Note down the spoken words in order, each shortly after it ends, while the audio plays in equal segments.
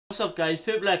What's up guys,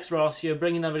 Perplex Ross here,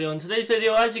 bringing another video. In today's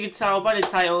video, as you can tell by the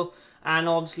title and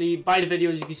obviously by the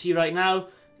video as you can see right now,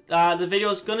 the video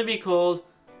is going to be called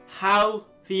How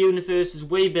the Universe is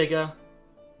Way Bigger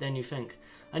Than You Think.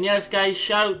 And yes guys,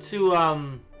 shout out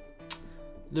to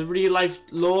the Real Life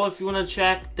Law. If you want to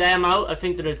check them out, I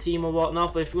think they're a team or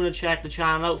whatnot, but if you want to check the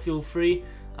channel out, feel free.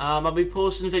 I'll be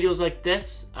posting videos like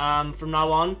this from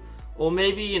now on. Or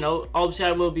maybe, you know, obviously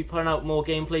I will be putting out more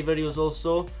gameplay videos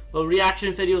also. But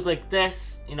reaction videos like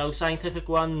this, you know, scientific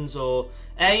ones or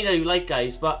any that you like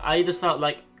guys. But I just felt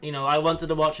like, you know, I wanted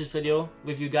to watch this video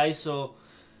with you guys. So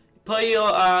put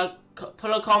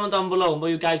a comment down below what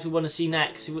you guys would want to see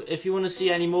next. If you want to see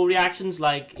any more reactions,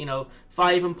 like, you know,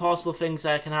 5 impossible things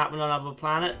that can happen on other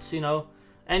planets, you know,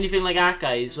 anything like that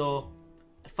guys. Or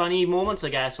funny moments I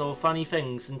guess, or funny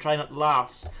things, and try not to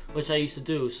laugh, which I used to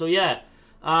do. So yeah.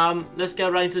 Let's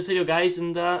get right into this video guys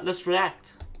and let's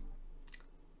react.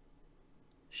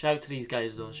 Shout out to these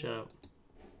guys though, shout out.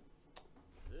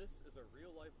 This is a real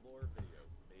life lore video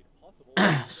made possible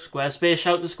Squarespace,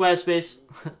 shout out to Squarespace.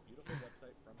 beautiful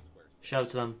website from Squarespace. Shout out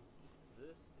to them.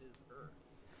 This is Earth.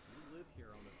 You live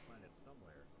here on this planet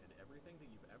somewhere, and everything that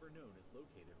you've ever known is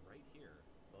located right here.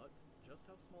 But just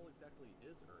how small exactly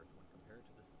is Earth when compared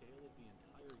to the scale of the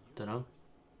entire universe? Dunno.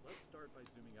 Let's start by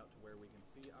zooming out to where we can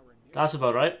see our nearest That's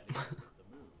about right. the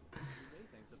moon. You may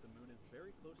think that the moon is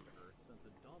very close to Earth since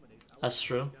it dominates our That's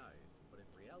true. skies, but in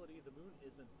reality the moon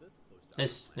isn't this close to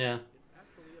It's, our planet. yeah. It's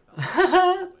actually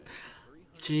about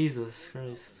 300 Jesus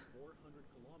Christ. 400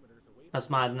 kilometers away That's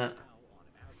from mad, isn't it? now on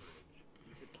average.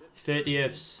 You could fit 30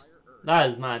 Fs. entire Earth That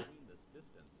is mad. between this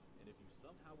distance, and if you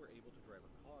somehow were able to drive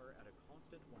a car at a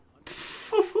constant 100 kilometers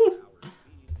per hour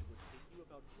speed, it would take you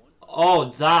about 100 Oh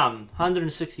damn,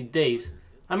 160 days.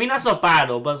 I mean that's not bad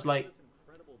though, but it's like, this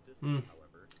incredible distance,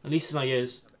 however, at least it's not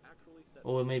years. have actually set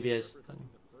Or maybe it is. representing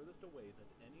the furthest away that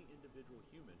any individual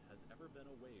human has ever been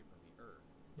away from the Earth,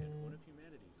 and one of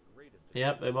humanity's greatest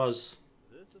Yep, it was.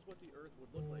 This is what the Earth would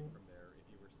look like from there if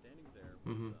you were standing there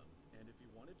with them. And if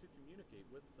you wanted to communicate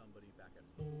with somebody back at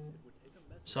home, it would take a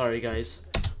message. Sorry guys.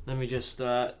 Let me just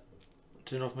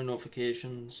turn off my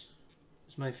notifications.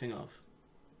 Is my thing off?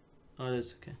 Oh it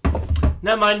is, okay.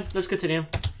 Never mind, let's continue.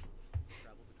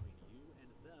 Travel between you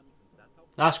and them, since that's how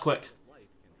That's fast quick. light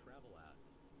can travel at.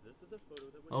 This is a photo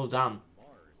that was Oh taken damn. from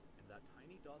Mars, and that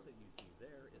tiny dot that you see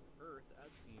there is Earth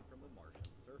as seen from the Martian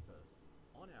surface.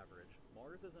 On average,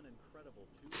 Mars is an incredible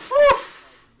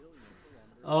 2.5 million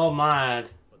kilometers Oh away, mad.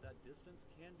 but that distance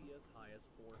can be as high as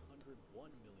 401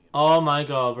 million. Oh my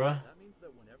god, bro. That means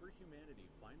that whenever humanity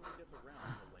finally gets around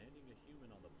to landing a human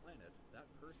on the planet, that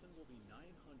person will be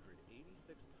 986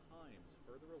 times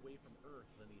further away from Earth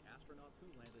than the astronauts who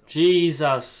landed on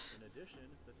Jesus. In addition,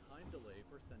 the time delay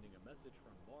for sending a message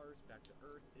from Mars back to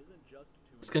Earth isn't just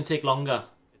 2 It's gonna take longer.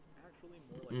 It's actually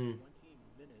more like 20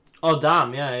 minutes, Oh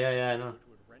damn, yeah, I know. which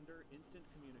would render instant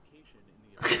communication in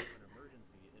the event of an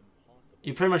emergency impossible.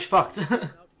 You're pretty much fucked. Out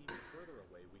even further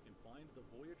away, we can find the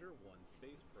Voyager 1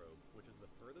 space probe, which is the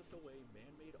furthest away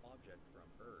man-made object from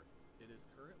Earth. It is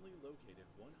currently located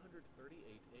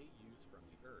 138 AUs from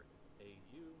the Earth.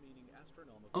 AU meaning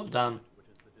astronomical Oh, damn. unit, which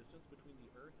is the distance between the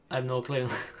Earth I have and no the clue.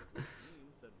 Sun, which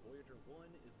means that Voyager 1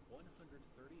 is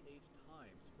 138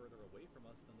 times further away from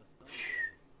us than the Sun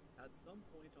is. At some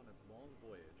point on its long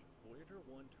voyage, Voyager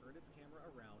 1 turned its camera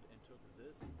around and took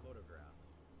this photograph.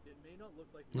 It may not look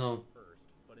like No. the first,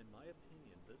 but in my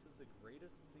opinion, this is the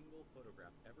greatest single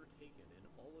photograph ever taken in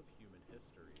all of human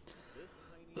history. This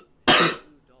tiny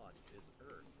blue dot is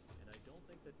Earth, and I don't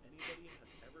think that anybody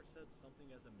has ever said something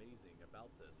as amazing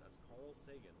about this as Carl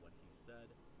Sagan when he said,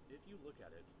 "If you look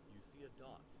at it, you see a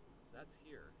dot. That's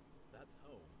here. That's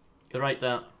home." You're right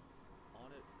there. On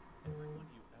it, everyone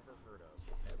you ever heard of,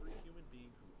 every human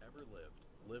being who ever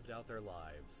lived out their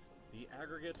lives. The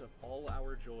aggregate of all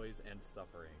our joys and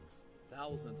sufferings.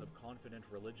 Thousands of confident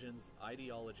religions,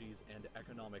 ideologies, and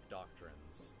economic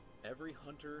doctrines. Every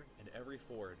hunter and every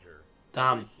forager.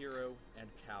 Damn. Every hero and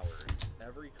coward.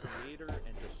 Every creator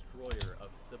and destroyer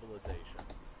of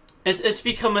civilizations. It's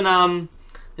becoming a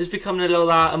little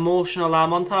emotional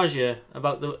montage here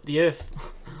about the Earth.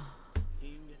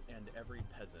 King and every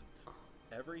peasant,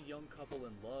 every young couple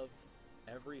in love,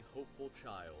 every hopeful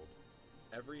child,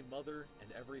 every mother and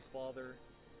every father,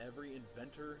 every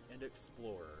inventor and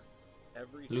explorer,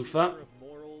 every Lufa. teacher of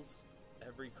morals,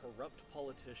 every corrupt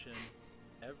politician,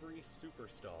 every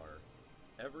superstar,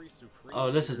 every supreme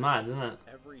Oh, this is leader, mad, isn't it?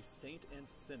 every saint and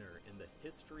sinner in the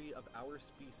history of our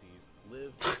species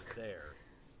lived there,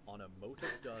 on a mote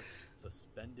of dust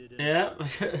suspended in a Yeah.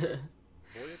 sun.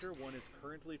 Voyager 1 is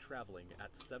currently traveling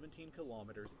at 17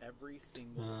 kilometers every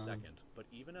single second, but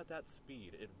even at that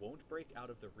speed, it won't break out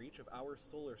of the reach of our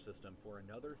solar system for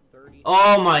another 30.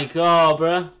 Oh my god,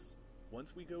 bruh.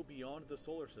 Once we go beyond the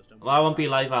solar system, Well, I won't be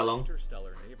live that long.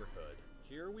 Interstellar neighborhood.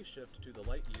 Here we shift to the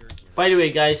light year unit. By the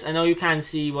way, guys, I know you can't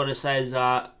see what it says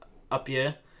up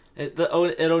here. It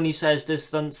only says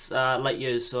distance light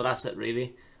years, so that's it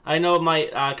really. I know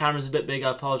my camera's a bit big.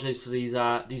 I apologize for these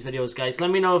videos, guys. Let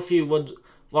me know if you would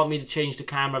want me to change the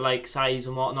camera like size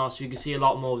and whatnot, so you can see a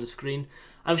lot more of the screen.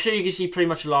 I'm sure you can see pretty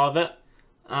much a lot of it.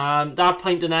 That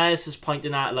pointing there is just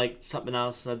pointing at like something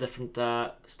else, a different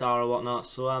star or whatnot.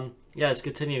 So yeah, let's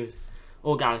continue.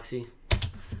 Or galaxy.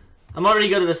 I'm already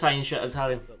good at the science shit, I'm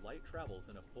telling you. The light travels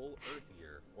in a full Earth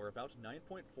year, or about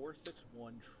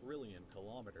 9.461 trillion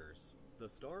kilometers. The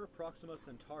star Proxima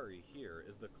Centauri here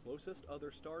is the closest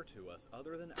other star to us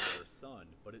other than our sun,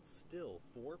 but it's still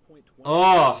 4.20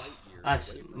 light years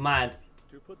that's away from mad. us.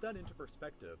 To put that into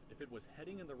perspective, if it was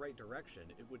heading in the right direction,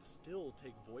 it would still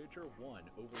take Voyager 1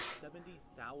 over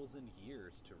 70,000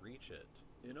 years to reach it.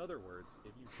 In other words,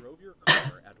 if you drove your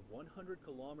car at 100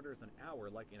 kilometers an hour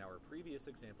like in our previous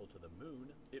example to the moon,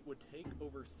 it would take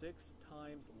over 6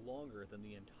 times longer than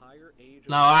the entire age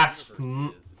of the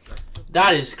universe is.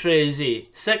 That is crazy.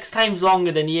 6 times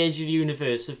longer than the age of the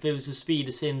universe if it was the speed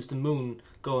the same as the moon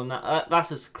going. That's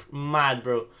just mad,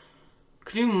 bro.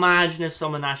 Could you imagine if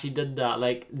someone actually did that?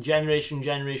 Like, generations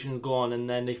go on, and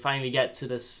then they finally get to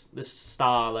this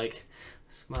star. Like,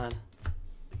 it's mad.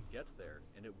 Get there,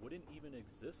 and it wouldn't even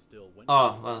exist still when we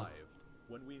arrived.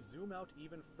 When we zoom out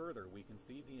even further, we can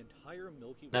see the entire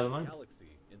Milky Way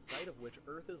galaxy, inside of which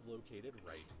Earth is located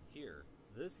right here.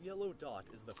 This yellow dot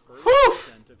is the furthest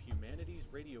extent of humanity's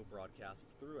radio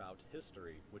broadcasts throughout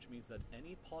history, which means that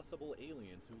any possible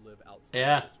aliens who live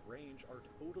outside this range are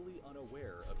totally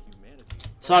unaware of humanity.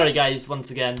 Sorry guys,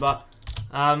 once again, but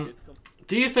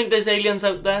do you think there's aliens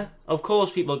out there? Of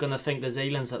course people are going to think there's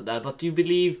aliens out there, but do you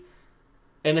believe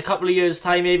in a couple of years'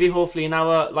 time, maybe, hopefully in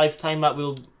our lifetime, that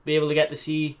we'll be able to get to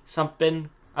see something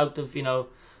out of, you know,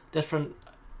 different,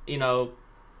 you know,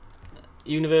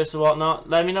 universe or whatnot?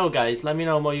 Let me know, guys. Let me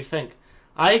know what you think.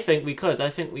 I think we could. I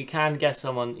think we can get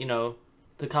someone, you know,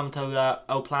 to come to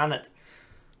our planet,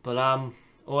 but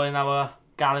or in our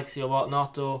galaxy or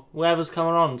whatnot, or whoever's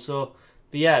coming on. So,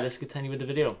 but yeah, let's continue with the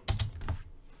video.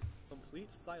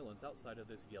 Complete silence outside of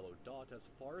this yellow dot, as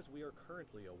far as we are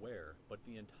currently aware. But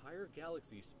the entire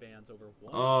galaxy spans over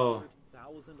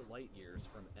 100,000 light years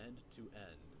from end to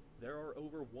end. There are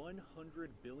over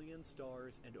 100 billion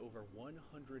stars and over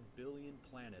 100 billion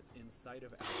planets inside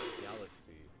of our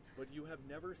galaxy. But you have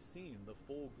never seen the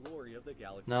full glory of the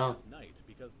galaxy at night,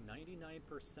 because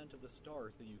 99% of the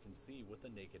stars that you can see with the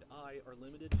naked eye are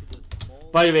limited to this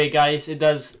small... By the way, guys, it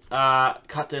does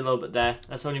cut it a little bit there.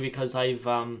 That's only because I've...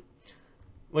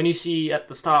 when you see at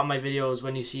the start of my videos,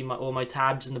 when you see all my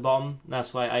tabs in the bottom,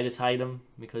 that's why I just hide them,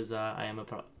 because I am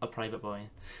a private boy.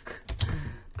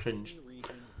 Cringe.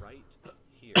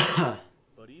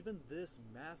 But even this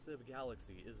massive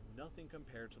galaxy is nothing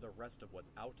compared to the rest of what's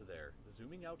out there.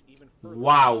 Zooming out even further, we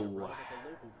arrive at the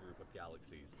local group of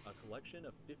galaxies, a collection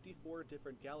of 54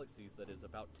 different galaxies that is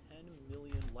about 10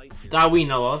 million light years. That we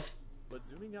know of. But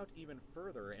zooming out even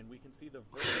further, and we can see the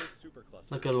Virgo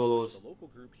supercluster. Look at all those. The local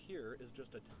group here is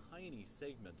just a tiny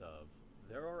segment of.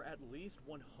 There are at least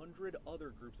 100 other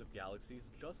groups of galaxies,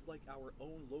 just like our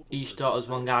own local. Each dot is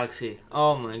one galaxy.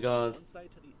 Oh my god. One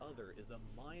side to the other is a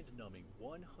mind-numbing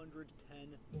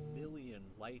 110 million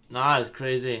light years. Nah, it's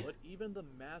crazy. But even the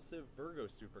massive Virgo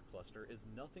supercluster is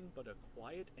nothing but a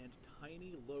quiet and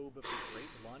tiny lobe of the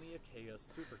Great Laniakea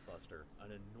supercluster,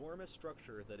 an enormous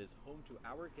structure that is home to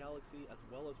our galaxy as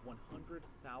well as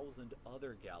 100,000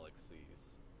 other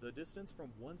galaxies. The distance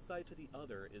from one side to the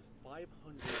other is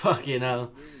 500 million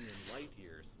light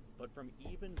years, but from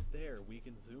even there we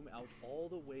can zoom out all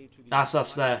the way to the that's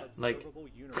us there, like,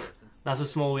 that's how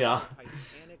small we are.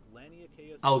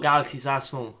 Our galaxy's that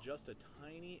small. Just a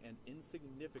tiny and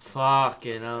insignificant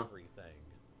fucking hell.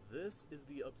 This is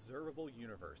the observable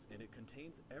universe, and it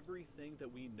contains everything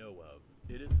that we know of.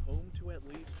 It is home to at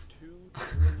least 2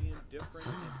 trillion different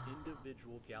and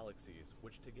individual galaxies,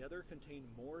 which together contain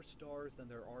more stars than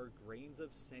there are grains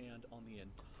of sand on the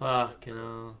entire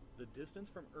Earth. The distance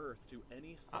from Earth to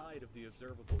any side of the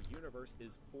observable universe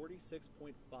is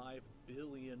 46.5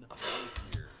 billion light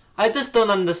years. I just don't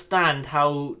understand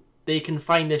how they can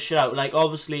find this shit out. Like,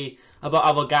 obviously, about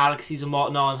other galaxies and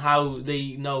whatnot, and how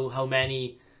they know how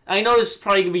many... I know it's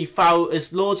probably going to be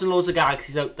there's loads and loads of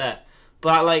galaxies out there,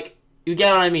 but, like, you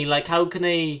get what I mean? Like, how can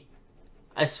they...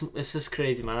 It's just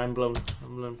crazy, man. I'm blown.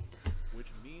 Which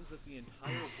means that the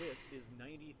entire width is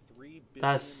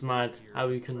That's mad how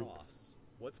you can. Across.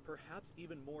 What's perhaps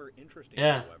even more interesting,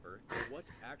 Yeah. however, is what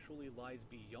actually lies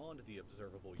beyond the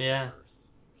observable Yeah. universe.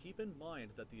 Keep in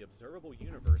mind that the observable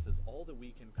universe is all that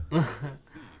we can currently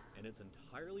see, and it's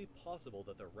entirely possible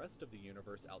that the rest of the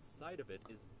universe outside of it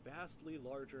is vastly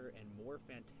larger and more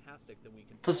fantastic than we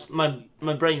can Plus, possibly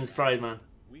my brain's fried, man.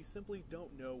 We simply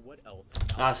don't know what else.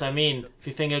 That's what I mean. If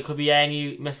you think it could be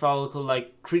any mythological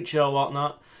like creature or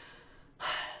whatnot,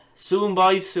 soon,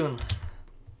 boys, soon.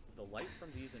 The light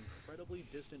from these incredibly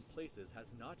distant places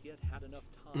has not yet had enough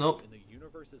time Nope. in the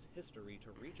universe's history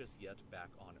to reach us yet back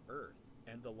on Earth.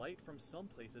 And the light from some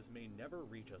places may never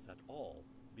reach us at all.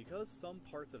 Because some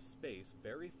parts of space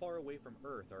very far away from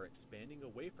Earth are expanding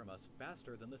away from us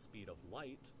faster than the speed of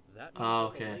light, that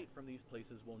means that the light from these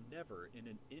places will never, in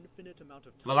an infinite amount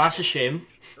of time, well, that's a shame.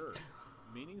 reach Earth.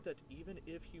 Meaning that even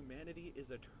if humanity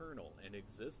is eternal and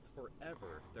exists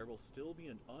forever, there will still be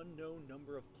an unknown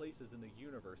number of places in the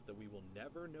universe that we will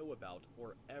never know about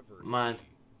or ever see.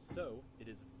 So, it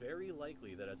is very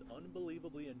likely that as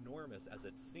unbelievably enormous as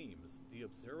it seems, the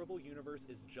observable universe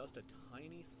is just a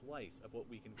tiny slice of what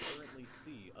we can currently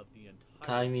see of the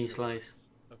entire universe. Slice.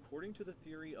 According to the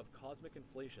theory of cosmic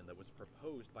inflation that was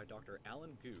proposed by Dr.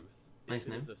 Alan Guth, Nice it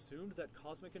name. is assumed that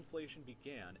cosmic inflation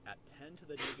began at 10 to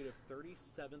the negative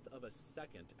 37th of a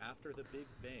second after the Big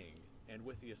Bang, and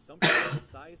with the assumption that the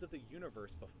size of the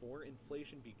universe before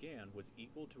inflation began was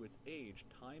equal to its age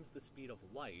times the speed of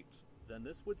light, then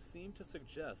this would seem to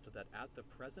suggest that at the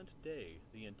present day,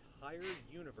 the entire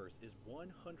universe is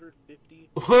 150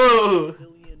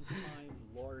 billion times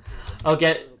larger than I'll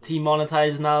get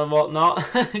demonetized now and whatnot.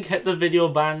 Get the video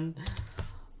banned.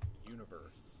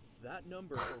 Universe. That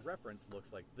number for reference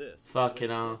looks like this. Fucking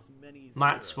with hell. this many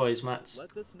Maths, zeros. boys, maths.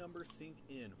 Let this number sink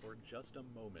in for just a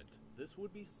moment. This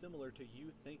would be similar to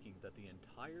you thinking that the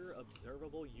entire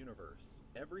observable universe,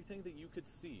 everything that you could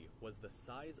see, was the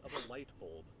size of a light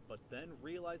bulb, but then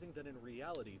realizing that in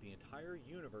reality the entire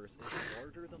universe is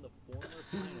larger than the former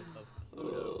planet of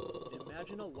Pluto.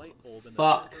 Imagine a light bulb in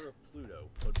the center of Pluto.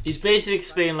 But He's basically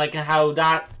explaining like how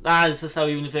that is just our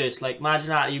universe. Like imagine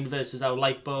that universe is our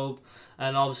light bulb,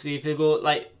 and obviously if you go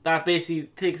like that,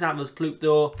 basically take example as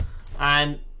Pluto,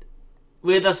 and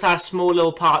we're just that small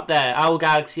little part there. Our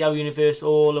galaxy, our universe,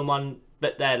 all in one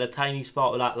bit there, the tiny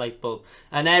spot of that light bulb,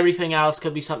 and everything else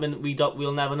could be something that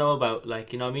we'll never know about.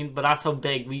 Like, you know what I mean? But that's how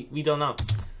big we don't know.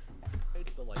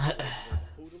 The light bulb were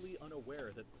totally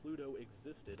unaware that Pluto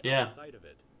existed outside of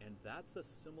it, and that's a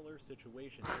similar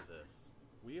situation to this.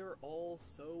 We are all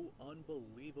so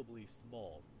unbelievably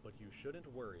small, but you shouldn't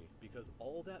worry, because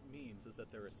all that means is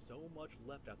that there is so much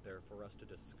left out there for us to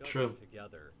discover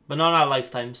together. But not our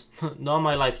lifetimes. Not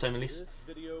my lifetime, at least. This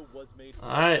video was made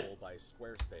possible by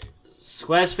Squarespace.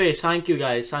 Squarespace, thank you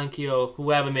guys. Thank you,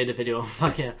 whoever made the video.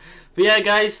 Fuck yeah. But yeah,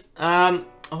 guys, I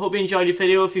hope you enjoyed the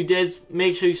video. If you did,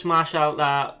 make sure you smash out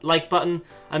that like button,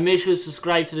 and make sure to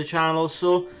subscribe to the channel.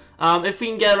 So, if we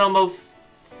can get around about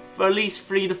for at least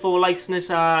 3 to 4 likes in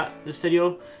this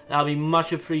video, that'll be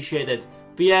much appreciated.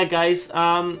 But yeah, guys,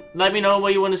 let me know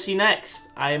what you want to see next.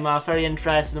 I'm very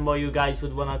interested in what you guys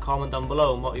would want to comment down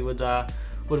below and what you would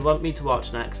want me to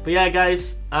watch next. But yeah,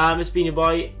 guys, it's been your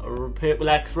boy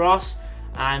Perplex Ross,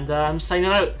 and I'm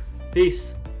signing out.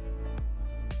 Peace.